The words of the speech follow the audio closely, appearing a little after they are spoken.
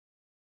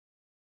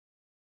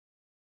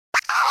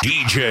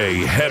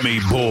DJ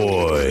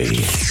HemiBoy.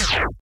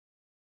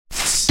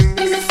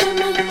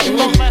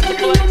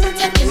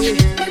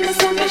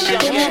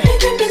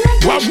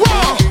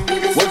 Wow,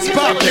 what's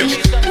poppin'?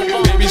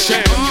 Baby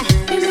Sham,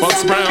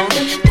 Fox Brown,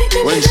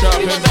 when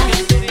shopping.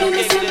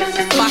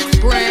 Fox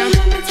Brown,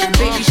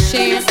 Baby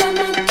Sham,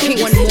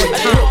 King one more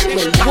time.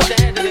 Wait, what?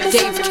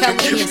 Dave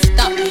Kelly and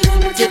stop.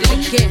 Did it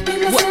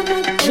again.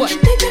 What?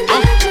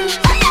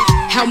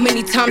 How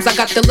many times I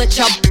got to let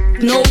y'all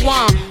know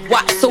I'm?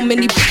 Why so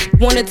many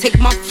wanna take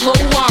my flow?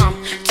 I'm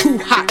too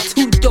hot,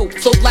 too dope.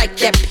 So like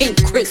that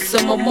pink Chris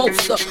and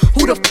mimosa.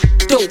 Who the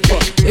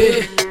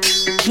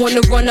doper?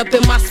 Wanna run up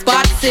in my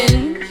spots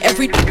and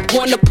every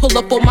wanna pull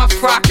up on my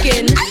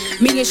frockin'.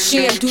 Me and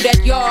Sham do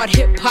that yard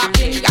hip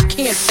hopping. I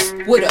can't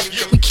with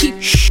her, we keep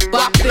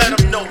bopping. Let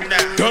them know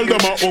now. Tell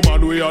them a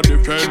woman we are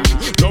defend.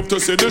 Love to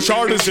see the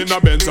shorties in a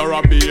Benz or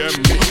a BM.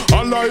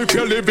 Allah if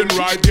you're living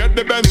right, get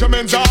the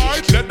Benjamins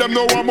right. Let them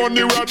know I'm on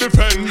the road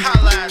defend.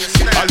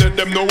 I let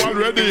them know I'm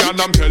ready and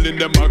I'm telling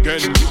them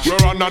again.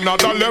 We're on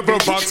another level,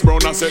 Fox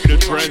Brown, I set the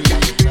trend.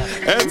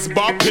 Heads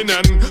bopping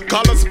and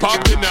colors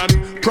popping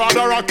and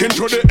Prada rocking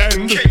to the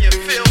end. Can you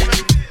feel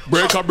me?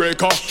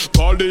 Breaker,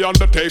 call the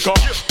Undertaker.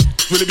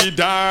 Will be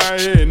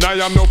dying, I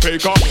am no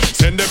faker.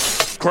 Send them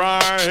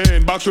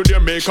crying back to their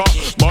maker.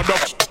 Mother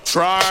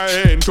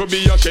trying to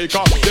be a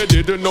shaker. They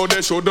didn't know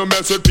they shouldn't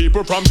mess with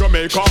people from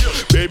Jamaica.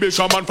 Baby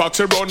Shaman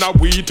Foxy Brown, now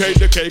we take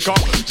the cake.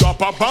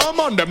 Drop a bomb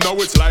on them, now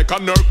it's like a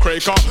nerve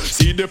cracker.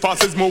 See the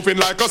fastest moving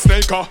like a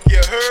snaker.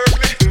 You heard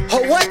me?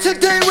 Oh, what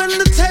today when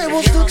the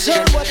tables do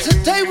turn? What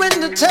today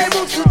when the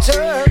tables do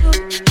turn?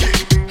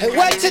 Hey,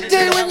 what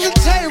today when the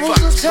tables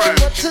do turn?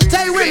 What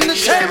today when the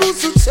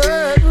tables do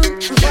turn?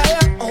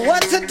 Oh,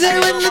 what today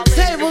when the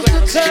tables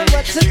do turn?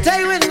 What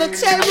today when the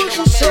tables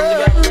do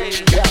turn?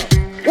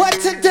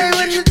 What today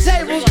when the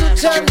tables do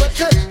turn? What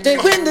today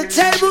when the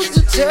tables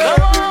do turn?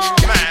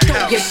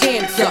 Throw your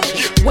hands up,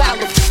 wow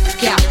the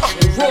f*** out,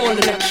 and roll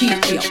in a key,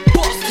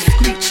 boss the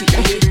screechy,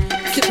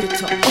 zip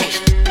it up,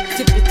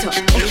 zip it up,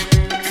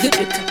 zip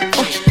it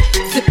up,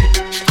 zip it.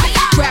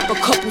 Grab a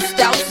couple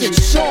stouts and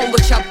show 'em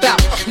what y'all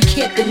bout. We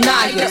can't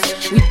deny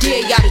us, we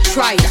dare y'all to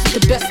try us. The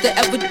best to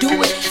ever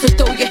do it, so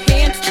throw your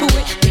hands to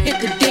it and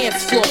hit the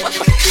dance floor. What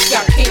the f***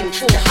 y'all came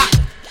for hot?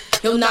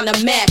 Yo, not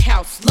a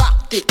madhouse,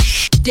 locked it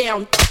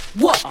down.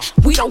 What?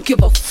 We don't give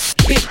a f***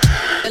 big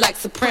like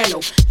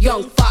Soprano.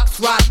 Young Fox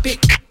ride big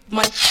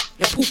man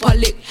and poopa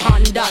lick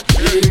Honda.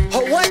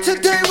 Oh, what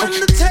today when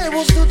the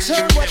tables do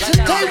turn? What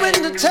today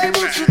when the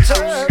tables do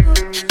turn?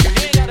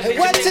 Hey,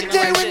 what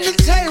today when the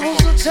tables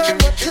do turn?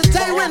 What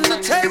today when the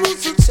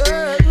tables do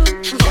turn?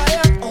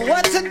 Oh,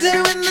 what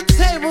today when the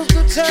tables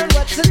do turn?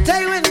 What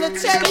today when the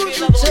tables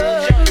do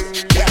turn?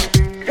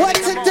 What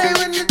today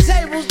when the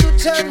tables do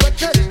turn? What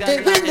today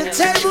when the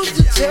tables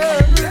do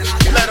turn?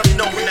 Let them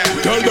know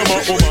now. Tell them a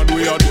woman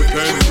we are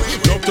defend.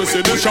 Love to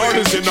see the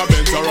shorties in a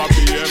Benz or a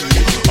BM.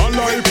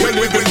 Allah if you're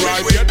living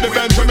right, get the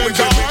Benjamins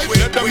right.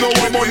 Let them know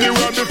I'm on the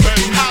road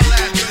defend.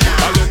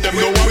 I let them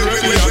know I'm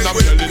ready and I'm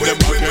telling them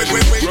again.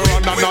 We're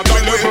on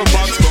another level,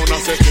 Fox Brown, I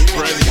set the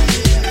trend.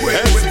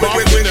 Heads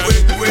bopping and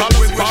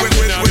colors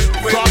popping and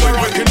Prada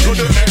rocking to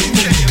the end.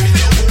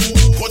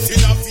 Put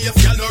in a face,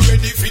 y'all not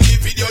ready for the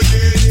video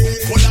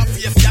yet. Full of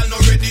face, y'all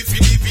not ready for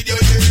the video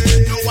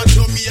yet. No one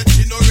to me,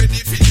 she not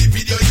ready for the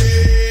video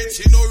yet.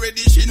 She not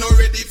ready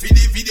for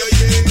the video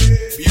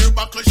yet. Beer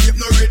buckle shape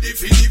not ready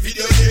for the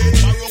video yet.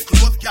 Borrow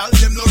clothes, y'all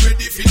them not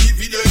ready for the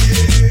video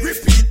yet.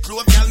 Repeat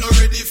clothes, y'all not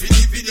ready for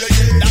the video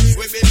yet. That's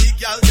where belly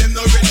y'all them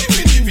not ready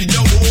for the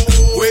video.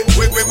 Wait.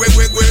 Them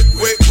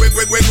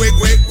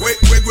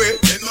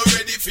not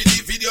ready for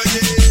the video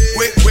yet.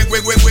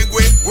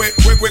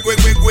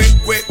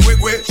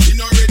 Wait. She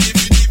not ready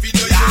for the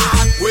video yet.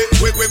 Wait.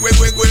 Them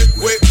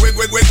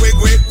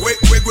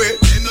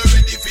not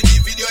ready for the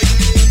video yet.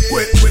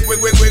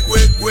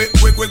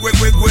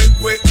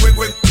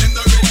 Wait. Them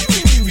not ready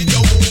for the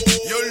video.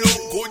 You look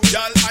good,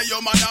 y'all, and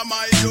your man a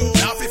mind you.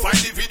 Now if you find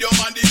the video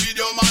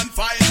man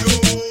find you.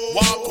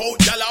 Walk out,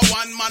 y'all, a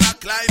one man a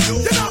climb you.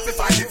 You now if you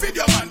find the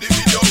video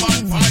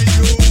man find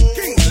you.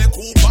 Kingsley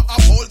Cooper a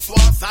hold to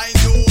a sign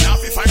you. Now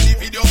if you find the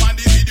video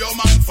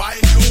man find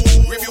you.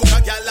 Review a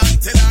gal and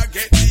tell her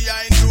get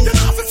behind you. You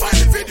now if you find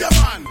the video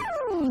man.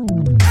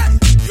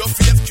 Your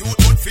face cute,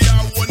 but for your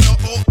own no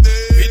up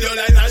there. Video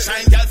light a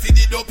shine, gal see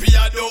the dopey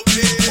a dope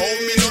there. How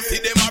me no see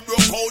them a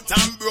broke out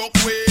and broke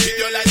way.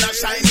 Video light a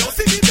shine, you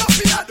see the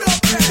dopey a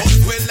dope there. Cut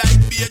way like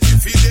beach, you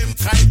feel them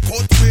try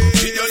cut way.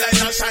 Video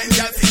light a shine,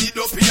 gal see the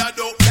dopey a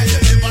dope there. You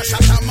never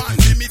shot a man,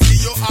 let me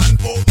see your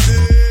hand up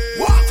there.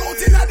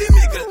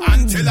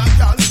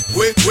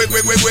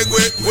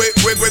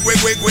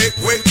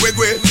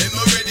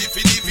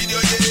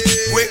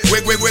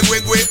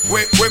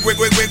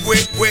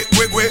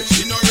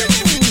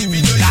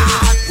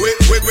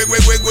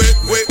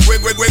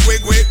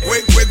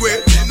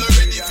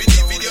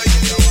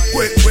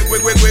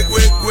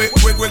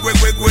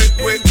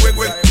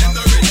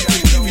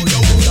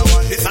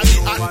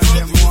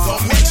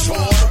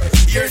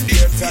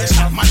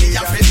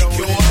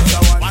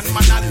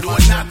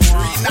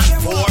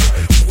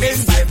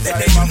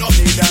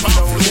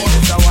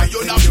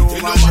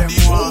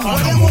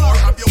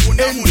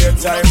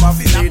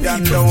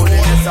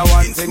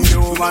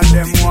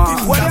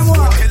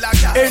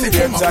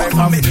 time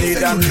of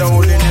need and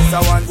loneliness,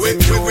 I want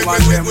thing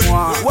human them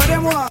want. What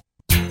them want?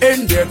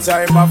 In their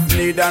time of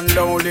need and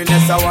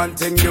loneliness, I want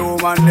thing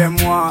human them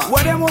want.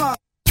 What them want?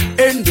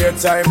 In their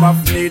time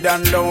of need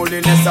and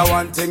loneliness, I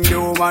want thing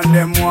human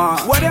them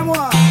want. What them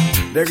want?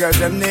 The girls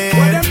them need,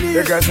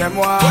 the girls them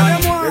want,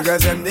 the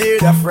girls them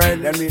need a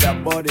friend, them need a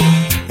buddy.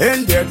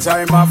 In their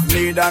time of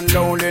need and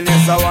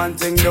loneliness, I want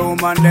thing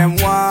human them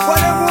want. What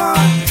them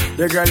want?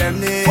 The girl them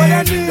need,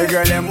 the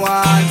girl them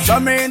want. So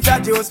me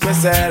introduce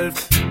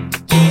myself.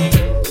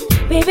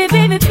 Baby,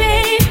 baby,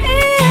 baby.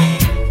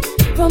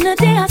 From the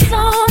day I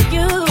saw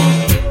you,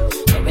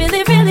 I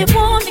really, really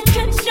want to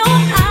catch your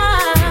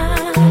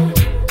eye.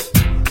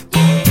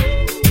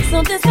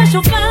 Something special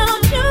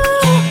about you,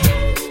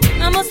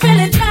 I must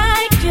really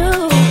like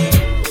you.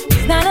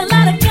 There's not a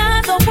lot of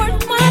guys that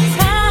worth my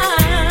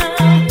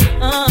time.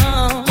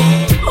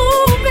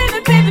 Ooh, baby,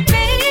 baby,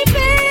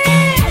 baby,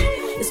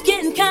 it's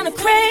getting kind of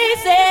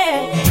crazy.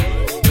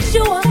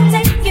 You are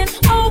taking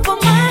over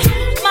my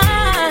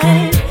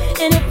mind,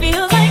 and it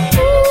feels like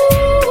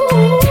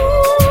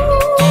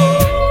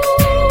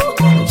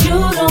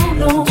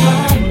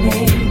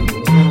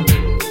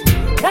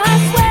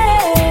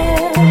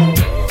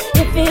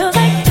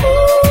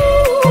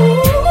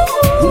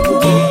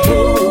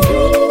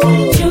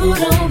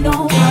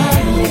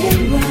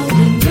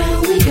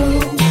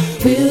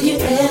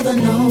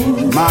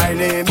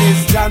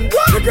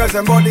girls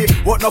and body,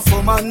 what not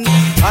for man?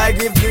 I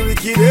give the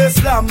wicked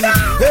Islam,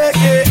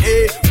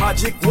 aka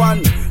magic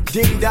one.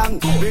 Ding dang,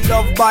 be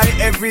loved by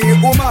every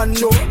woman.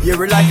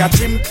 You're like a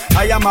chimp,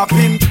 I am a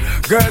pimp.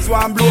 Girls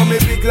want blow me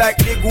big like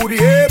the goody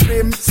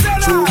apim.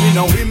 True, me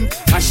know him,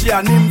 and she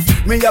a nymph.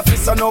 Me a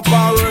fist on up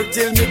and work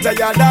till me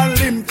tired and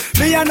limp.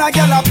 Me and a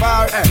gal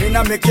apart, in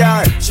a me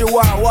car. She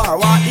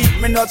want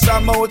eat me nuts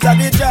from out of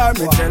the jar.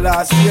 Me tell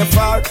her stay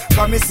far,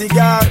 from me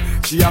cigar.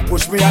 She a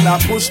push me and a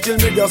push till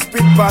me just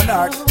spit pan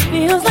her.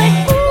 Feels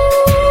like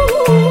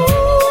ooh,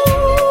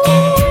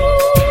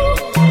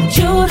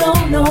 you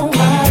don't know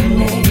my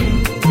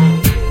name.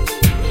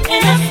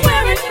 And I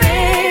swear it,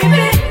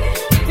 baby,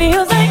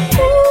 feels like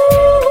ooh,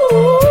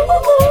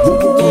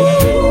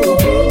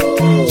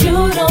 you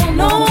don't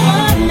know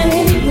my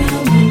name.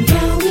 Round and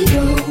round we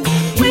go.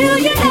 Will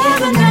you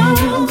ever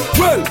know?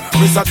 Well,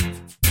 Mr.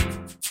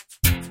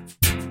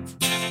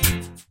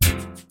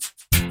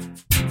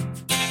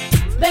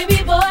 Baby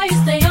boy, you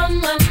stay on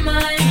my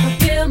mind,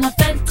 fulfill my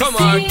fantasy. Come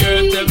on,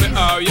 girl, tell me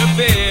how you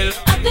feel.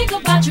 I think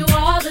about you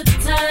all the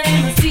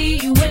time. I see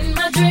you in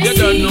my dreams. You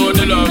don't know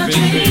the love is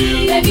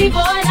real. Baby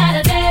boy, not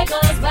a day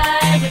goes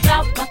by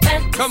without my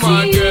fantasy. Come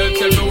on, girl,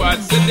 tell me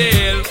what's the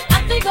deal. I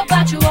think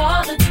about you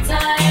all the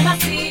time. I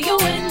see you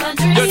in my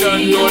dreams. You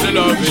don't know the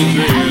love is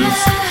real.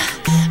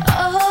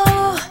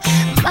 Oh,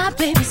 my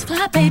baby's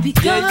fly, baby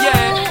girl.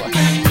 Yeah.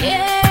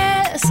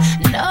 Yes,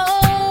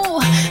 no,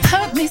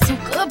 hurt me so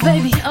good,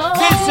 baby. Oh,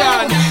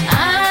 Listen.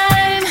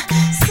 I'm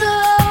so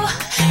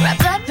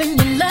wrapped up in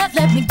your love.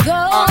 Let me go.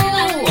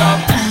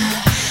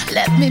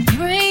 Let me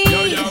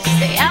breathe.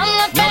 Stay out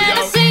my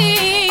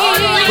fantasy.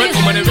 When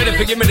somebody ready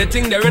for give me the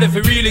thing, they're ready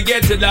for really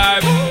get to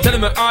life.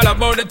 Telling me all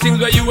about the things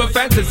where you were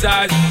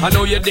fantasize. I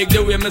know you dig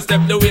the way me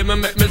step, the way me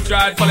make me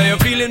stride. Follow your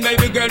feeling,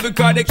 baby girl,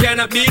 because they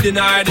cannot be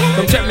denied.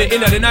 Come check me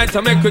in at the night,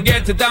 I make we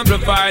get it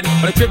amplified.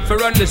 On the trip for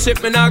run the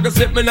ship, me nah go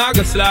slip, me nah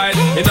go slide.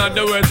 In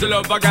other words, the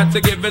love I got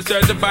to give it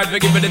certified. For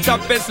give it the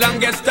toughest,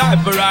 longest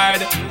type of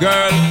ride.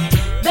 Girl,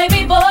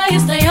 baby boy, you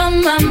stay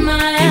on my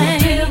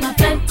mind. Feel my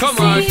fantasy. come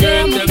on,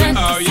 girl, tell me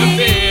how you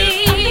feel.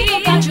 I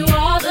think about you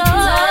all the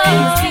time.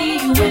 I see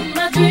you in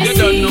my dreams. You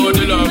don't know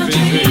the love is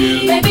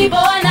real. Baby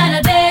boy, not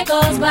a day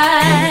goes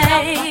by.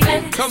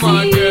 Come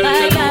on, girl,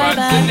 tell me what's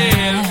the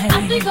deal.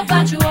 I think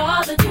about you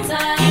all the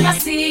time. I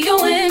see you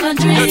in my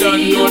dreams. You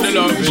don't know the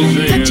love is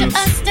real. Picture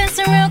us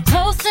dancing real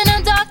close in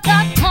a dark,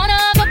 dark corner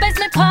of a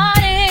basement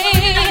party.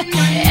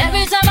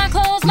 Every time I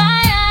close my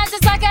eyes,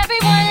 it's like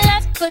everyone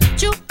left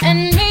but you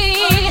and me.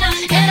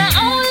 In our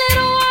own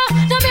little world,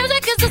 the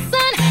music is the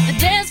sun. The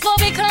dance floor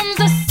becomes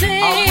the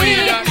scene. I'm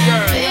with that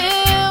girl.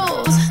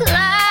 Feels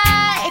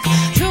like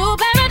true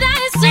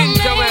paradise to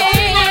me.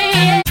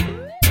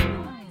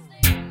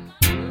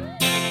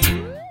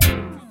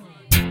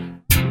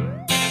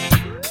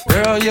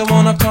 Girl, you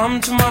wanna come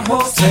to my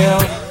hotel?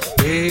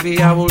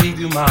 Baby, I will leave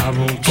you my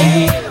room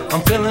key.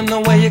 I'm feeling the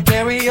way you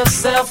carry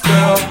yourself,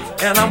 girl,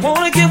 and I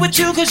wanna get with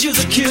you cause you're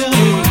so cute.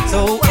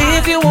 So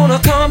if you wanna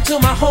come to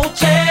my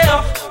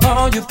hotel,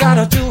 all you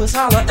gotta do is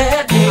holler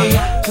at me.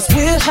 Cause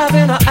we're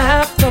having an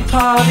after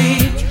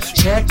party,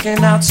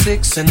 checking out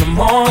 6 in the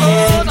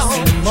morning.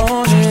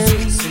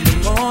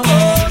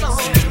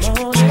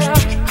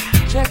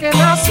 Checking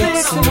out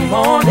 6 in the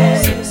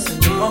morning.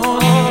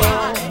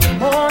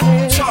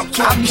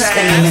 I be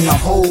staying in the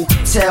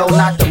hotel,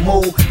 not the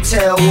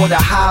motel or the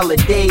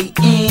Holiday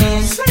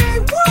Inn.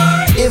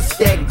 If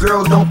that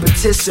girl don't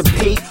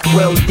participate,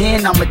 well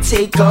then I'ma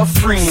take a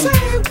friend.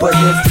 But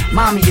if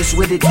mommy is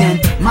with it, then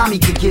mommy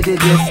could get it.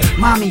 If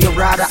mommy a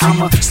rider,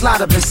 I'ma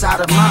slide up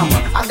inside of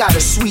mama. I got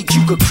a suite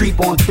you could creep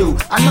on through.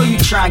 I know you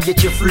try and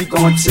get your freak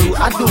on too.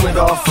 I do it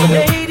all for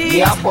them.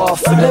 Yeah, I ball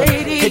for them.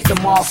 Hit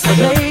them off for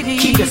them.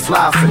 Keep it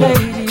fly for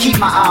them. Keep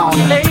my eye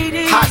on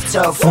them. Hot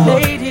tub for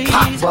them.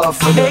 Pop buff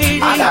for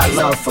them. I got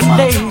love for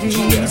my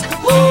yeah.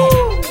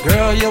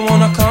 Girl, you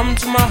wanna come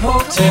to my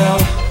hotel?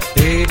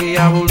 Baby,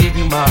 I will leave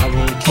you my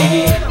room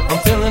key. I'm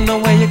feeling the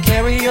way you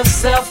carry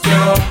yourself,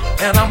 girl,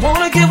 and I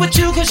wanna get with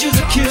you cause you're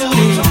a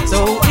cutie.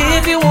 So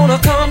if you wanna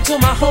come to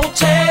my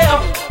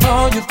hotel,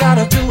 all you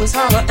gotta do is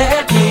holler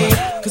at me,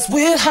 cause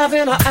we're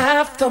having an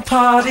after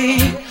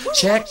party.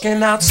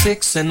 Checking out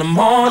 6 in the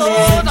morning.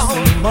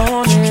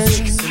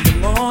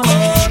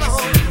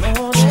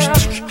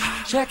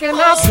 Checking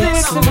out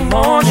 6 in the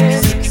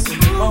morning.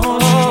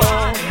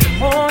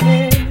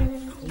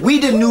 We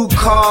the new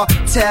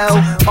cartel,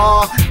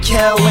 R.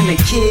 Kel and the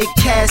Kid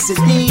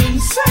Cassidy.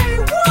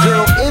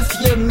 Girl, if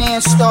your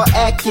man start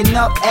acting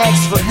up,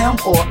 ask for him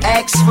or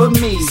ask for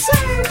me.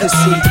 Cause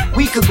see,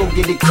 we could go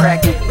get it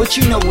crackin', but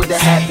you know what'll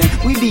happen.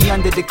 We be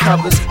under the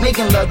covers,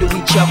 making love to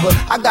each other.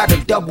 I got a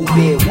double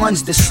bed,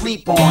 one's to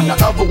sleep on, the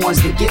other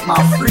one's to get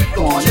my freak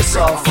on. It's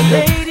all for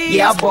them.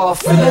 Yeah, I ball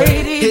for them.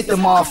 Hit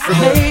them off for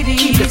them.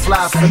 Keep it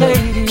fly for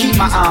them. Keep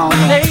my eye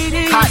on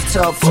them. Hot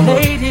tub for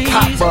them.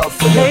 Pop up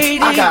for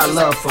them. I got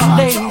love for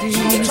my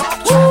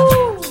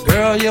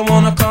Girl, you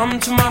wanna come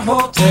to my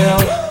hotel?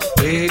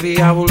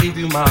 Baby, I will leave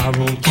you my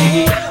room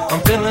key. I'm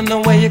feeling the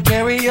way you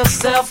carry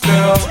yourself,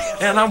 girl,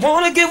 and I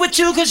wanna get with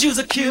you cause you're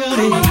a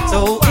cutie.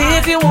 So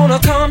if you wanna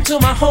come to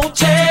my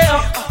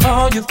hotel,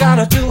 all you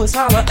gotta do is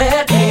holler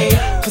at me,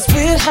 cause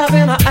we're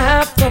having an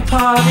after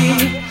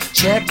party.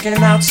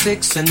 Checking out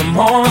 6 in the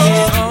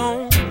morning.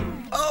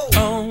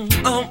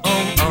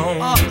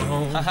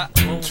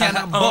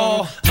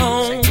 Cannonball.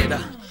 Check it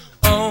out.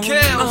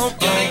 Kills,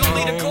 they gon'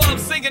 leave the club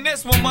singing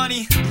this one,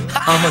 money.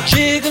 I'm a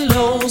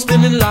gigolo,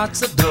 spending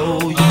lots of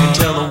dough. You can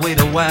tell the way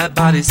the wide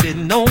body's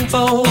sitting on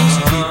foes.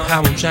 Keep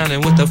how I'm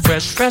shining with the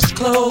fresh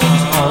clothes.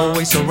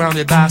 Always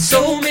surrounded by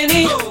so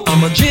many.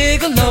 I'm a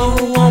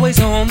gigolo, always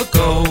on the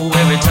go.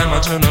 Every time I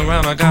turn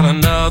around, I got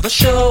another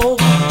show.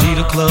 Lead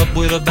a club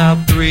with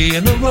about 3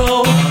 in a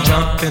row.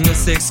 Jump in the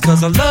 6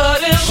 cause I love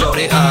them.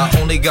 Shorty, I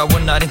only got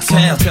one night in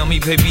town. Tell me,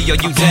 baby, are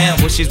you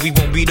down? Wishes we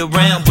won't beat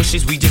around.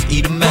 Wishes we just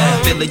eat 'em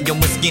out. Feeling your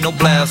mosquito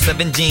blouse,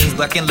 7 jeans,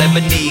 black and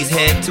Lebanese.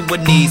 Head to her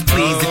knees,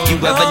 please. If you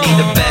ever need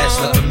a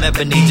bachelor from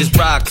ebony, just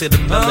rock to the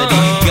melody.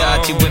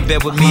 Got you in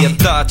bed with me, I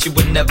thought you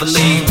would never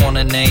leave.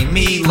 Wanna name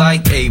me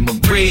like A.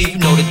 Marie. You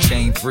know the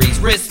chain freeze,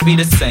 wrists be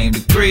the same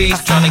degrees.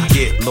 Tryna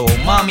get little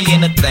mommy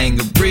in a thing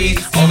of breeze.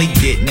 Only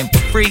getting in for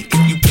free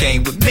if you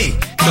came with me.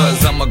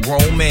 Cause I'm a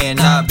grown man,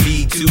 not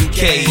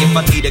B2K. If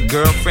I need a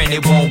girlfriend,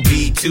 it won't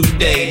be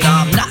today.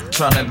 Nah, I'm not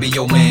tryna be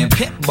your man.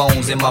 Pimp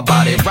bones in my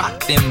body,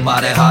 rock them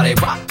body, how they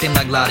rock them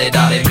like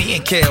la-de-da-de. Me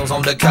and Kels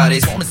on the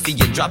cottage, wanna see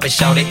you drop it,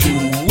 shout it.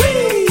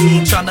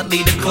 Ooh-wee, tryna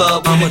lead the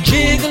club. I'm a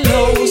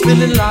gigolo,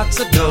 spending lots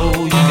of dough.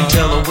 You can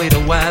tell the way the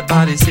wide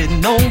body's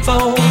hitting on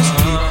foes.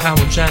 Keep how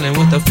I'm shining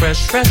with the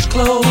fresh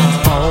clothes.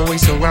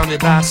 Always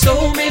surrounded by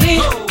so many.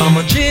 I'm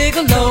a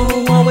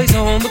gigolo, always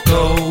on the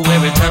go.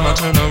 Every time I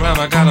turn around,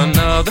 I got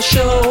another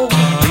show.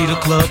 Lead a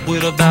club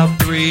with about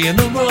 3 in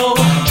a row.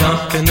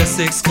 Jump in the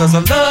 6 cause I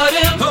love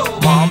them.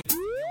 Mom.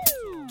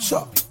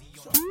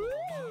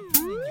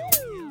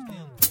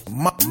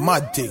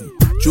 Mad thing.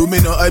 She me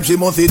no hype, she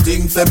must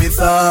think say me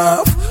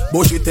soft.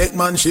 But she take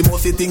man, she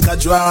must think a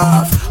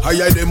draft. I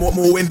hear them up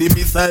more when the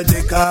missile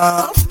take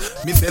off.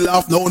 Me say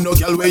laugh, no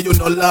girl where you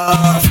no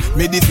laugh.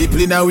 Me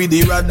discipline her with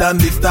the rod and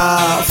the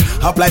staff.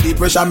 Apply the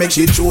pressure, make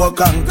she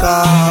choke and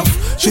cough.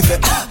 She say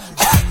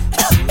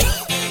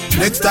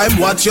next time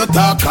watch your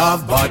talk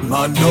off. Bad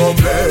man no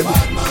bed.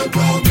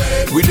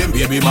 With them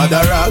baby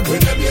mother rag.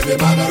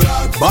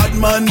 Bad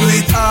man do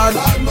it hard.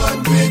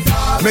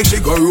 Make she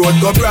go road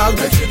go brag.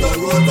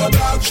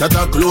 Shut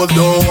her clothes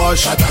don't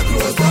wash.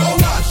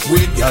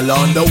 With y'all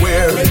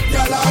underwear.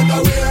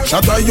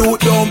 Shut her youth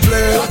don't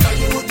play.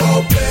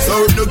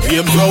 Certain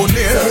games round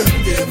here.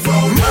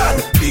 Man,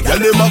 the girl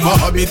them have a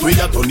habit where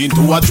you turn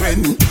into a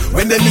trend.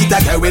 When they meet a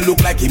guy will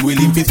look like him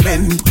willing to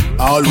spend.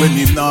 All when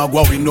him now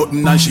go with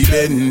nothing and she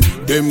bend.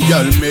 Them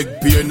girl make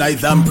pure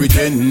nice and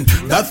pretend.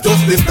 That's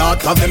just the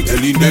start of them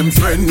telling them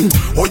friend.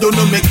 Oh you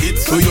no make it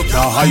so you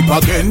can't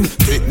hype again.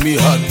 Take me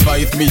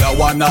advice, me I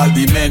want all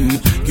the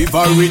men. Give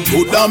her it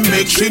good and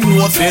make she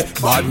know say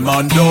bad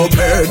man don't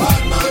bed.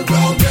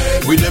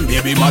 With them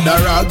baby mother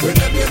rag.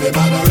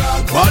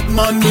 Bad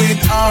man do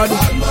it hard.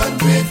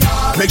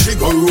 Make she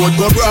go road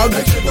go brag.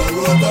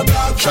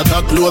 Shut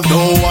her clothes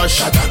don't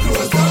wash.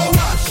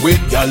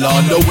 With y'all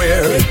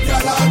underwear.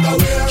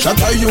 Shut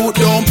her youth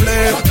don't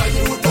play.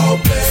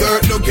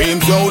 Certain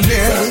games down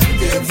there.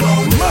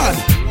 Man,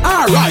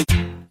 alright.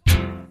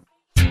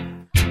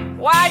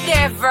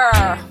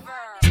 Whatever.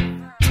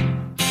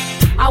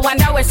 I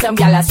wonder where some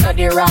gyal a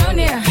study round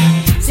here.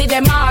 See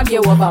them argue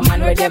over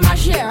man where them a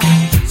share.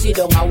 See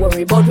don't a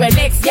worry about where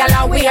next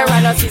gyal a wear.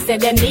 And us say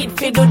they need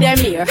fi do them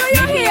here. Do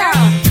you hear?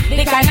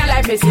 The kind of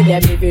life we see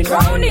them living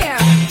round here.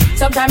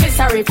 Sometimes it's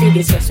sorry for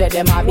this where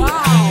them a be.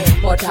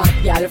 But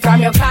gyal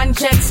from your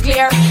conscience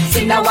clear.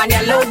 See now when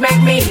your load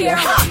make me hear.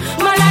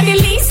 Man a the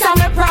least of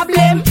my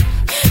problem.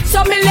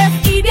 So me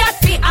left idiot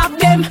fi have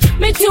them.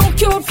 Me too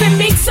cute fi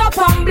mix up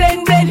and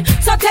blend.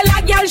 So tell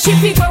a girl she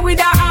fi go with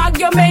her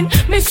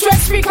argument. Me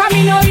stress free cause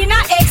me know in a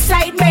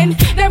excitement.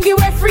 Them give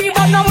her free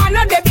but no man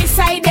no dey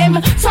beside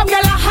them. Some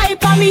girl a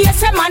hype on me,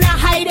 yes a man a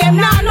hide them.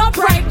 Nah no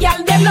pride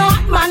girl, them no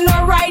hot man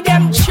no ride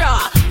them.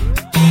 Cha.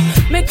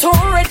 Me too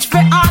rich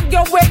fi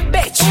argue with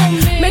bitch.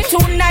 Me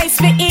too nice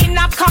fi in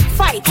a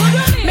cockfight.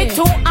 Me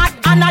too hot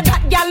and a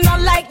that girl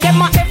no like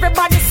them.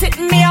 Everybody sit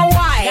me a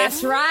while.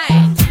 That's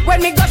right.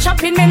 When me go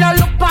shopping, me no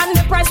look on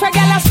the price. Where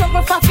girl a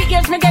struggle for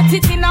figures, me get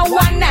it in a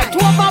one night.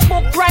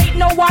 Overbook right,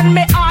 no one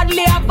me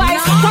hardly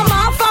advise. No. Come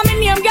on for me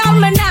name, girl,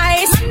 me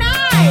nice.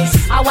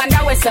 Nice. I wonder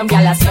where some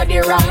girl a study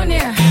round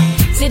here.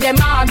 See them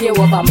argue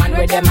over man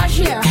where them a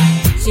share.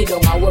 See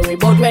don't a worry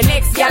about where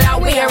next girl a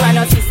wear. And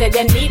us say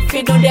they need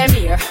fi do them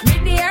here.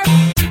 Me dear.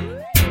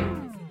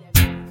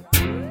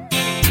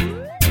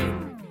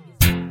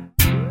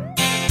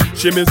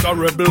 She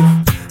miserable,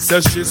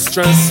 says she's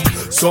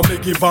stressed. So me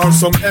give her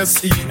some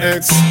sex.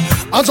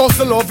 I just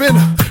loving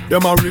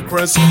them a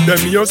request. Them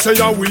here say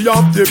we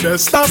have the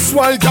best. That's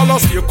why gyal a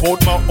stay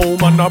out my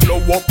home and I blow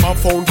up my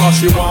phone. Cause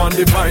she want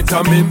the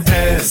vitamin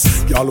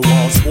S. Gyal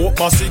want smoke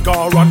my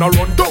cigar and I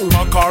run down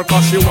my car.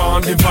 Cause she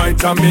want the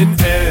vitamin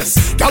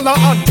S. Gyal a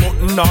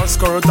unbutton her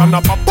skirt and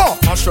I pop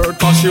off my shirt.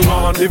 Cause she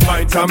want the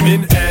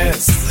vitamin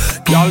S.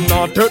 Gyal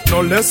not hurt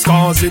no less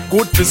cause it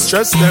good to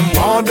stress them.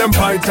 Want them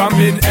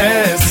vitamin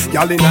S.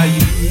 Gyal in a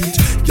heat.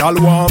 Gyal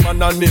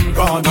warm and him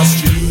gone a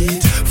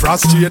street.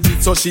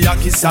 Frustrated so she a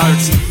kiss her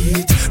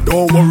teeth.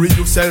 Don't worry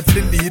yourself,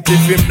 delete.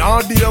 If him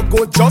not there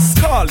go,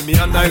 just call me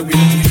and I will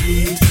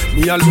tweet.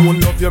 Me alone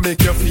love you,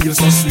 make you feel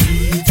so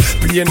sweet.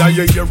 Play in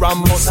your ear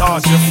and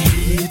massage your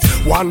feet.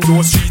 One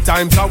dose 3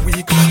 times a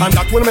week, and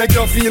that will make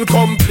you feel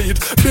complete.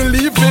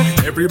 Believe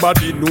me,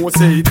 everybody knows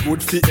say it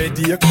good for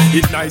headache.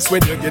 It nice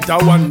when you get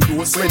a one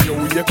dose when you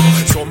wake.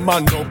 Some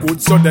man no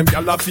good, so them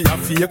gyal a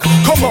fake.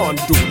 Come on,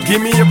 dude,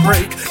 give me a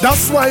break.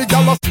 That's why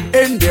gyal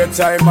in their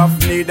time of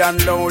need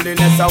and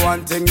loneliness, I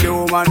want thing the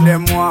woman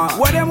them want.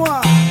 What them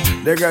want?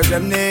 The girls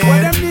them need.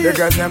 What them need? The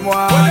girls them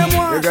want. What them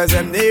want? The girls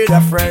them need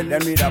a friend,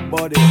 them need a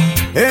buddy.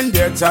 In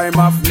their time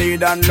of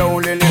need and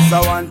loneliness,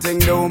 I want thing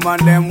the woman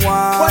them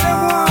want. What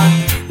them want?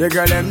 The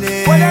girl them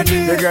need. What them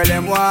need? The girl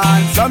them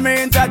want. So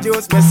me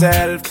introduce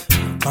myself.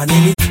 My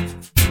name is.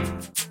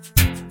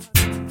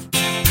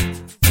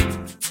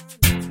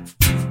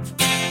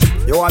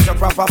 You want a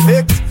proper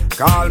fix?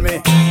 Call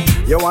me.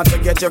 You want to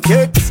get your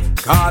kicks?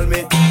 Call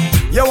me.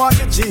 You want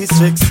your cheese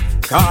tricks?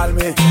 Call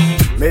me.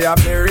 Me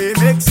have the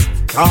remix?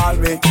 Call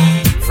me.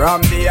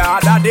 From the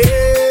other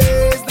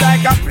days,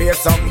 like I play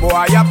some boy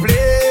I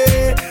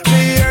play. Me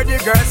hear the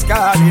girls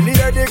calling,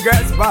 hear the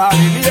girls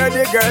bawling, hear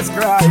the girls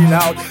crying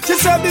out. She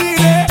said,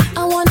 "Baby,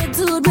 I want a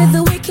dude with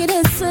the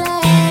wickedest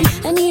slang.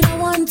 I need a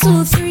 1,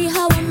 2, 3,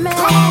 how a man.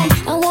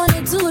 I want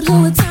a dude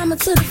who would time it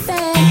to the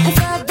fan. I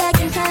thought back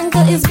and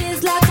tangle his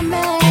biz like a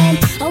man.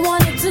 I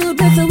want a dude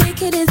with the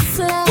wickedest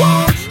slang.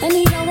 I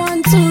need a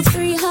 1, 2,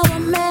 3, how a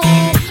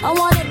man. I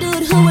want a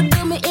dude who would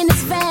do me in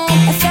his van.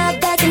 I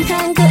thought back and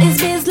tangle his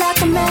biz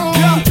like a man.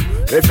 Yeah.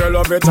 If you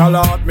love it,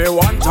 allot me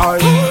one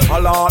time.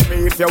 Allot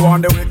me if you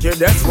want the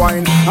wickedest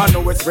wine. I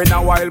know it's been a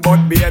while,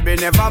 but baby,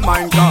 never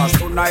mind. Cause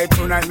tonight,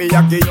 me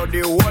I give you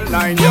the whole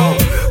line, yo.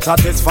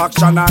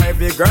 Satisfaction a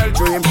every girl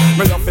dream.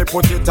 Me love to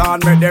put it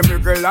on, make them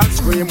wriggle and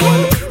scream.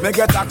 Well, me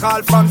get a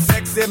call from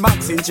sexy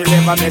Maxine. She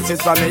leave a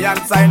message from me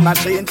and sign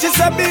machine. She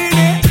said,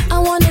 "Beanie, I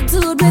want a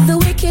dude with the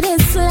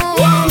wickedest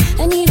slang.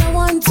 I need a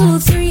 1, 2,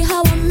 3,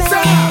 how a man.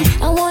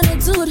 I want a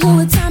dude who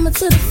would time it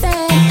to the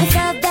fan. I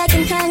thought back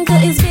and tangle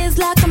his biz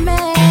like a man.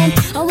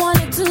 I want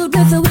a dude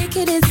with the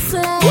wickedest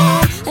slang.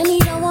 I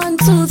need a 1,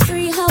 2,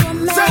 3, how a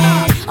man.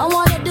 I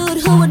want a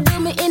dude who would do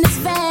me in his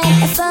van.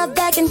 I thought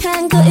back and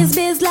tangle his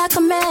biz like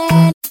a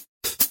man.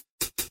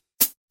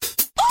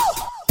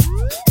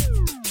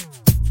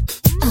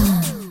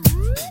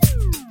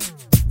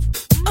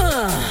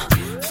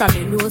 From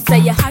your nose say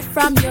you hot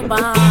from your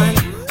band.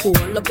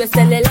 Hold up your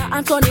cellular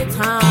and turn it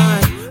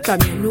on.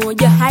 From you know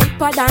you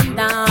hyper than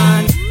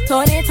Dan.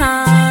 Turn it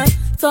on,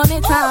 turn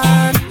it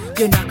on.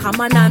 You know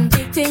common and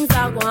big things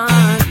are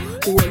one.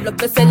 Hold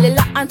up your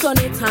cellular and turn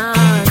it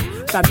on.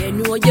 From you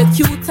know you're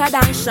cuter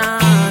than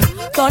Sean.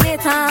 Turn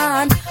it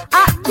on.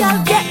 Ah, girl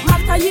get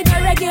mad cause you the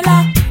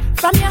regular.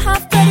 From your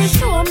half to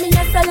show me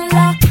your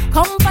cellular.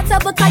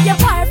 Comfortable cause your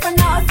boyfriend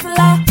a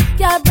hustler.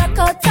 Girl break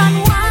out and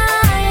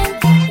wine.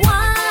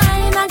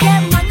 I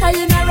get mad cause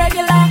you not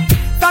regular.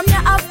 From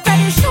your after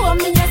the show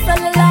me your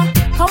cellular.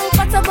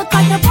 Comfortable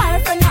cause your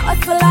boyfriend a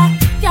hustler.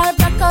 Girl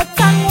back out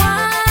and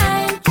wine.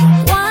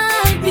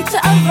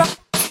 Picture of rock.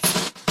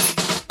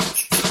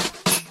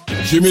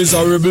 She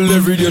miserable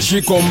every day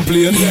she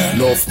complain.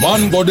 Enough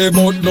man go there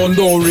but none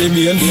don't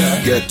remain.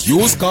 Get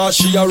used cause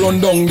she a run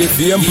down the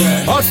fame.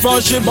 At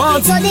first she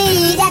born so the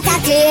idiot a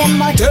claim,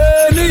 but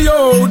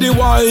anyhow the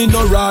wine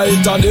no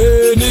right and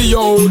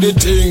anyhow the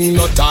thing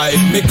no tight.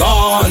 Me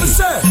gone,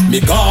 me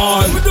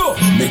gone,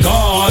 me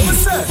gone,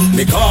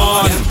 me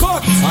gone.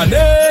 And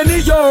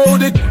anyhow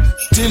the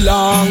till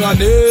long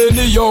and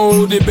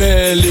anyhow the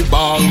belly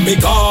bang. Me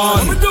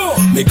gone,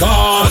 me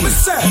gone,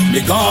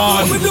 me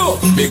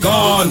gone, me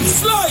gone.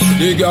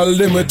 The girl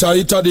them we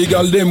tighter, the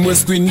girl them we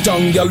squint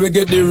and girl we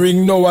get the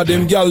ring. Now of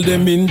them girl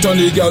them into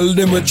the girl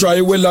them we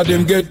try well of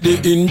them get the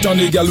int and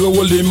the girl we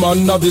hold the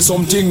man have the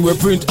something we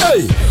print.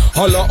 Hey,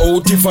 holla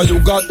out if you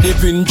got the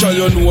pinch and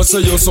you know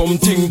say you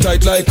something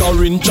tight like a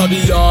wrench.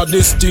 The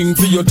hardest thing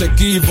for you take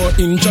even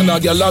inch and a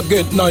girl a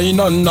get 9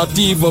 and not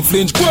even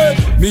flinch.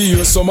 Me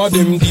hear some of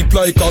them deep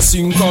like a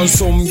sink and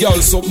some girl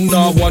something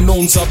now 1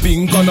 ounce of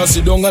pink and I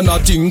sit down and I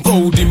think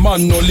how the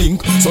man no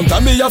link.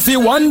 Sometimes me have to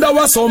wonder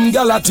what some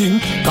girl a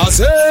think. Cause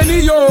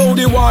anyhow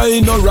the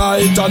wine no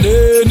right and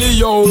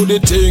anyhow the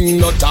thing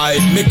no tight.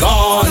 Me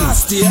gone,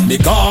 me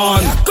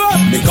gone,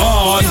 me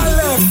gone,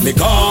 me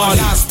gone.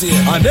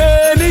 And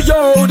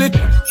anyhow the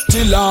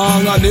till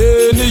long and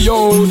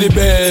anyhow the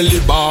belly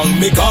bang.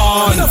 Me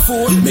gone,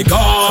 me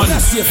gone,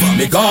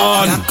 me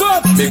gone,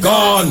 me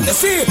gone.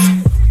 That's it.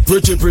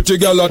 Pretty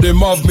girl of them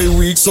have me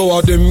weak, so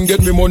of them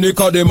get me money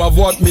cause them have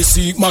what me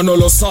seek. Man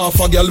all a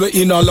soft a girl we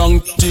in a long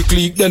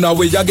tick. Then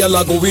away a girl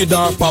a go with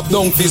her pop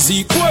down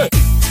physique.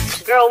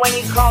 Girl, when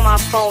you call my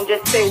phone,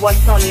 just say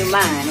what's on your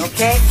mind,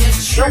 okay?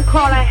 Don't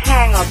call and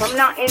hang up, I'm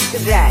not into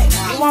that.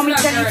 You want me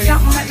to tell you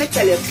something? Let me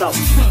tell you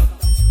something.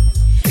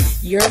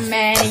 Your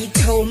man, he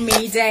told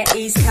me that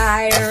he's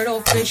tired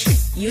of fish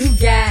you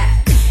got.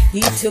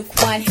 He took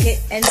 1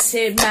 hit and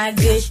said my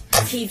good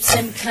keeps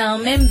him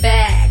coming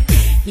back.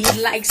 He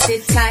likes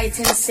it tight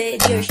and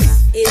said your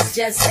is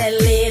just a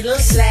little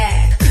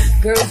slack.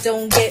 Girls,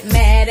 don't get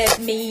mad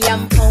at me,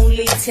 I'm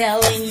only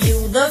telling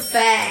you the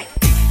fact.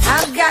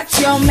 I've got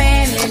your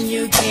man and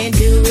you can't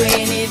do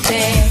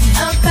anything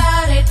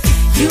about it.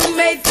 You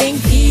may think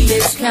he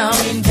is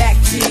coming back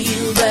to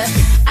you, but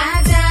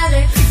I doubt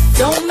it.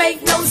 Don't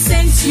make no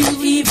sense you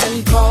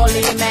even call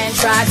him and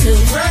try to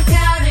work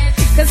out it.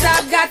 Cause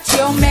I've got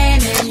your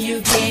man and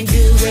you can't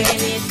do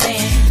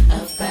anything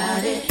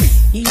about it.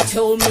 He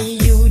told me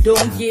you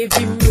don't give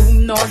him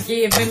room nor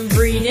give him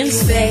breathing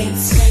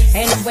space.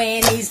 And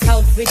when he's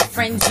out with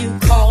friends you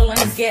call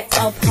and get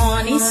up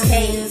on his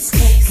case.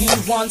 He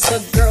wants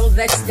a girl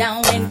that's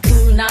down and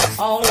cool, not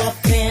all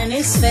up in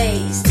his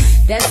face.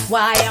 That's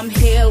why I'm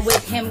here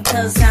with him,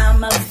 cause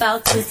I'm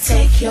about to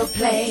take your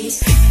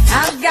place.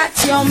 I've got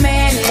your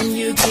man and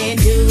you can't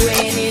do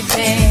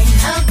anything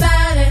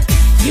about it.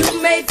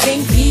 You may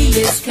think he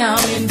is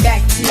coming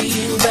back to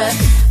you, but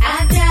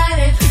I doubt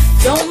it.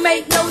 Don't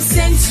make no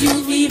sense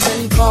you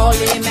even call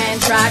him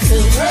and try to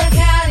work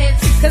out it.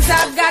 Cause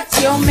I've got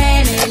your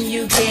man and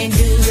you can't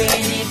do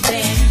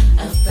anything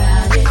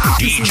about it.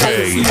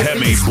 DJ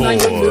HemiBoy.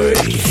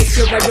 If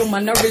you're a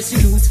man, I risk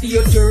you lose for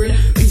your turn.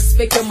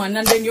 Respect your man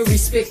and then you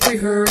respect for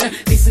her.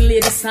 Listen,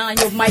 lady, sign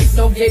you might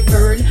not get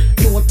burned.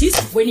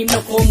 Notice when him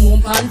not come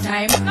home on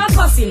time. I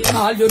pass him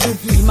call you to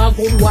give him a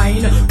good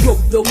wine.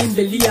 Rub down him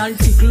belly and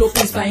tickle up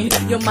his spine.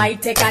 You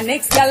might take an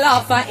next girl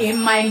off of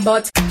him mind,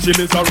 but she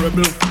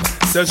miserable,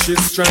 says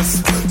she's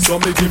stressed, so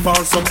me give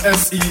her some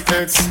sex.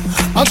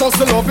 I just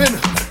the loving,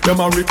 them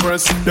a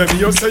repress. Them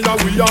here say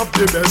that we have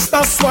the best.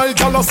 That's why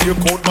y'all a see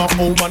out my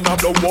home and I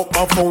blow up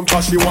my phone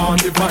cause she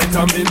want the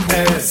vitamin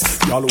S.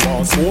 Y'all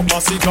want smoke my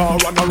cigar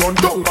and I run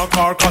down my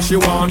car cause she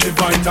want the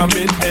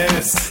vitamin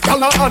S.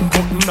 Y'all a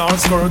unbutton her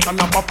skirt and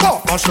I pop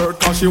off my shirt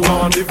cause she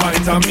want the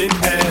vitamin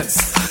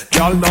S.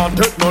 Y'all not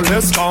take no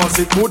less cause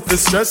it put the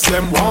stress.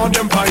 Them want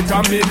them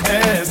vitamin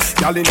S.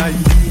 Y'all in a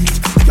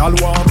heat, y'all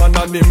warm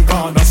and him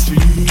gone a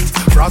street.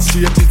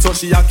 Frustrated so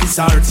she a kiss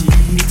her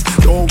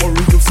teeth. Don't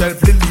worry yourself,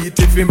 delete.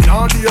 If him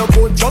not there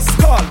good, just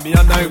call me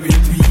and I will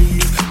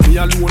tweet. Me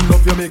alone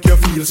love you, make you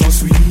feel so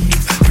sweet.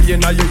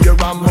 Pain in your ear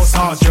and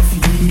massage your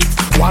feet.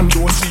 1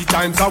 dose 3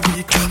 times a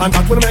week, and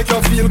that will make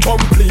you feel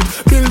complete.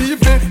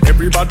 Believe me,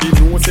 everybody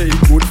knows say it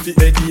good for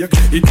headache.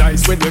 It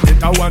nice when you get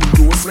a 1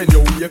 dose when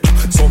you wake.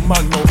 Some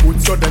man no good,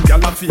 so them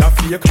gyal a fear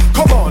fake.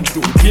 Come on,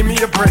 dude, give me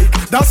a break.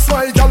 That's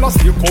why gyal a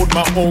still call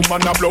my home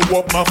and I blow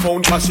up my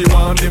phone cause she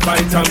want the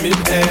vitamin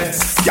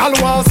S. Gyal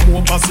want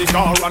smoke a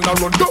cigar and I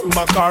run down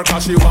my car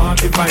cause she want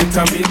the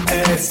vitamin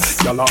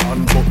S. Gyal a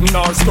unbutton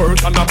her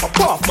skirt and I pop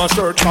off my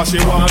shirt cause she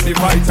want the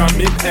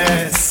vitamin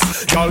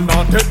S. Gyal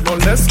not take no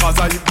less cause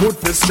I put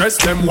the stress.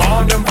 Them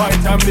want them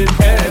vitamin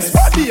S.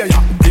 Body ya,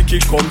 Vicky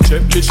come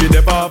check me, she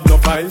never have no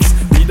files.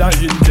 Need a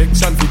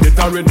injection to get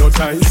her in no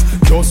ties.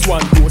 Just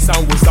 1 dose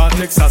and we start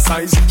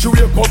exercise. She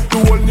wake up to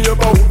whole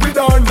neighborhood with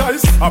her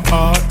nice.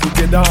 Apart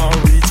together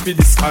and reach for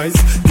the skies.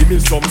 Give me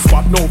some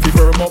spot now fi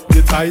firm up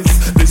the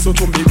ties. Listen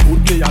to me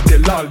good, me I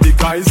tell all the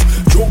guys.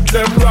 Joke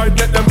them right,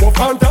 let them go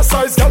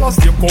fantasize. Girl I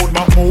stay cold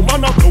my home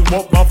and I blow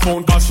up my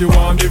phone cause she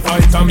want the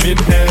vitamin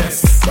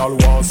S. Girl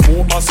want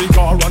smoke a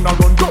cigar and I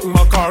run down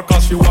my car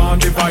cause she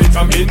want the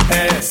vitamin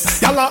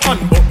S. Y'all a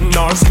unbutton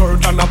her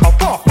skirt and a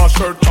pop off her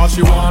shirt, cause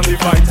she want the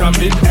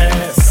vitamin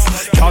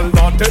S. Y'all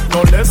not take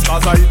no less,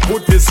 cause I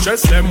put this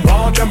stress. Them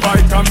want them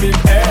vitamin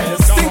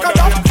S. Think of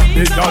that.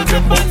 The y'all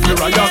them bout the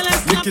riot.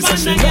 Nikki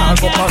says she not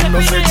go on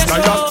no sex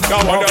diet.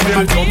 Now one of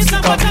them don't sit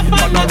up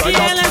on a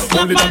riot.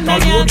 Only that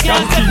alone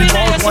can keep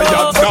all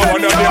quiet. Now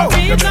one of them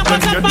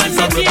get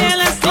miserable.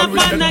 Slap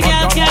on a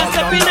girl, can't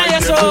step in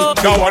your show.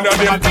 Now one of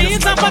them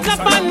beat up on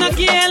a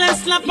girl and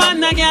slap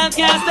on a girl,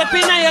 can't step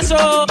in your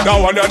show.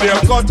 now one of them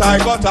cut I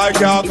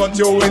can't cut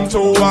you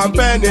into one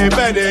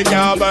penny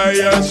can't buy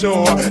your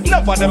show.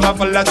 Enough of them a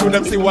follow to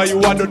them, see why you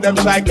want to them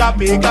try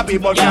copy,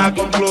 but can't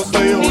come close to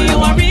you. You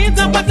a beat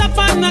up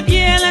on a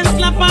girl and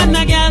slap on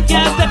a girl,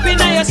 can't step in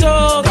your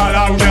show.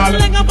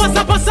 Like a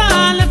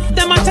passa, left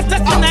them a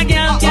chat on a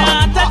girl,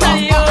 can't touch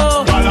you.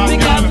 Me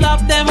girl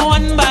love them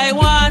one by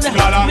one,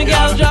 me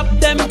girl drop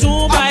them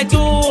 2 by 2,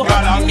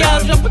 girl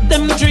drop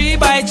them 3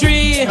 by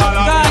 3.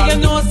 Cause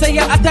you know say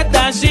you hotter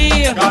than she.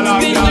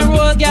 Spin the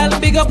road, girl,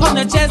 big up on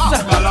the chest.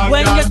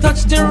 When you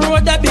touch the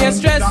road, that be a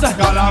stress.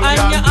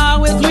 And you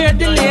always wear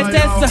the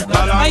latest.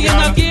 And you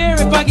not care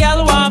if a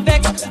girl want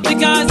vex,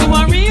 because you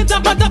want reach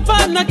up at the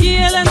fun a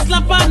girl and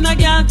slap on a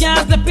girl,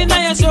 can't step in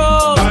your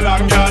show.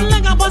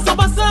 Like a bossa,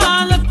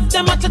 left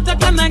them a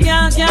chat on a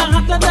girl, can't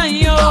hotter than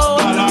you.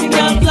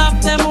 Girl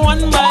slap them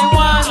 1 by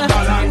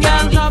 1,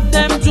 girl drop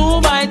them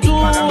 2 by 2,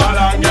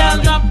 girl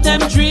drop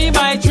them 3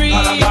 by 3,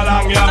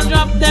 girl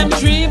drop them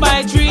 3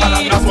 by 3.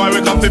 That's why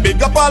we come to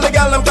big up all the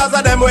girls, cause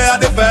of them we are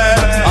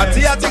defend. At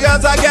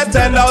girls I get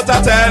 10 out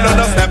of 10. On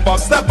the step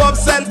up,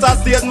 center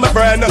stage my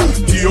friend.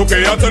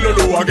 Okay, I tell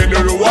you again,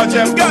 you watch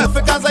them girls,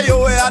 because of you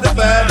we are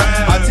defend.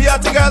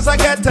 At girls I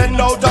get 10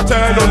 out of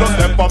 10. On the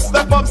step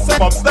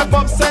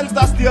up,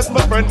 center stage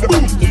my friend.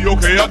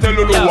 Okay, I tell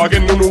you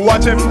again, you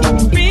watch them.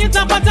 Beat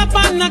up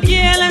on a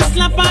girl and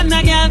slap on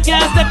a girl,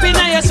 can't step in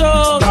your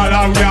show.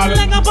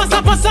 Like a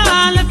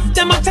passa, left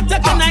them a chat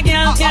on a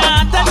girl,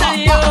 can't touch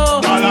you.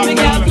 Me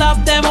girl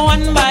love them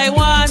 1 by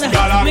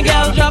 1, me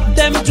girl drop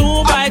them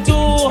 2 by 2,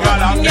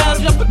 girl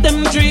drop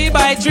them 3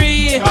 by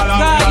 3.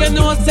 Cause you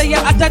know say you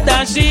hotter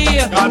than she.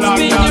 Spin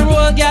the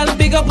road, girl,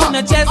 big up on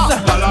the chest.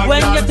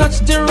 When you touch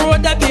the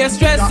road, that be a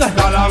stress.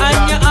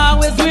 And you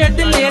always wear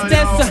the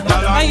latest.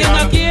 And you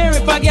not care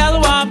if a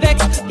girl want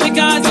vex,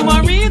 because you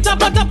want reach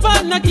up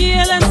on a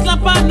girl and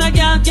slap on a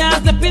girl,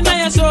 can't step in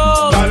your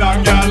show.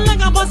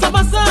 Like a bossa,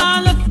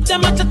 left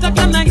them a chat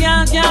on a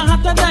girl, can't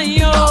hotter than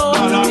you.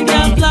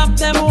 Girl slap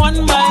them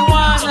 1 by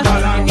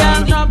 1,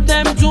 girl drop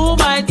them 2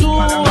 by 2,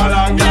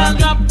 girl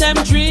drop them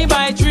 3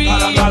 by 3,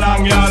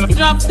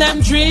 drop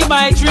them 3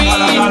 by 3.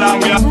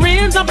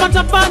 Reels up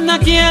on a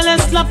girl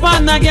and slap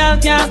on a girl,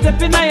 can't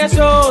step in your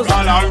shows.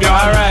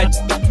 Alright.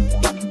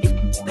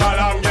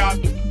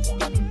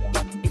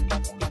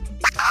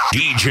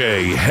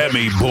 DJ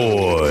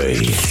HemiBoy.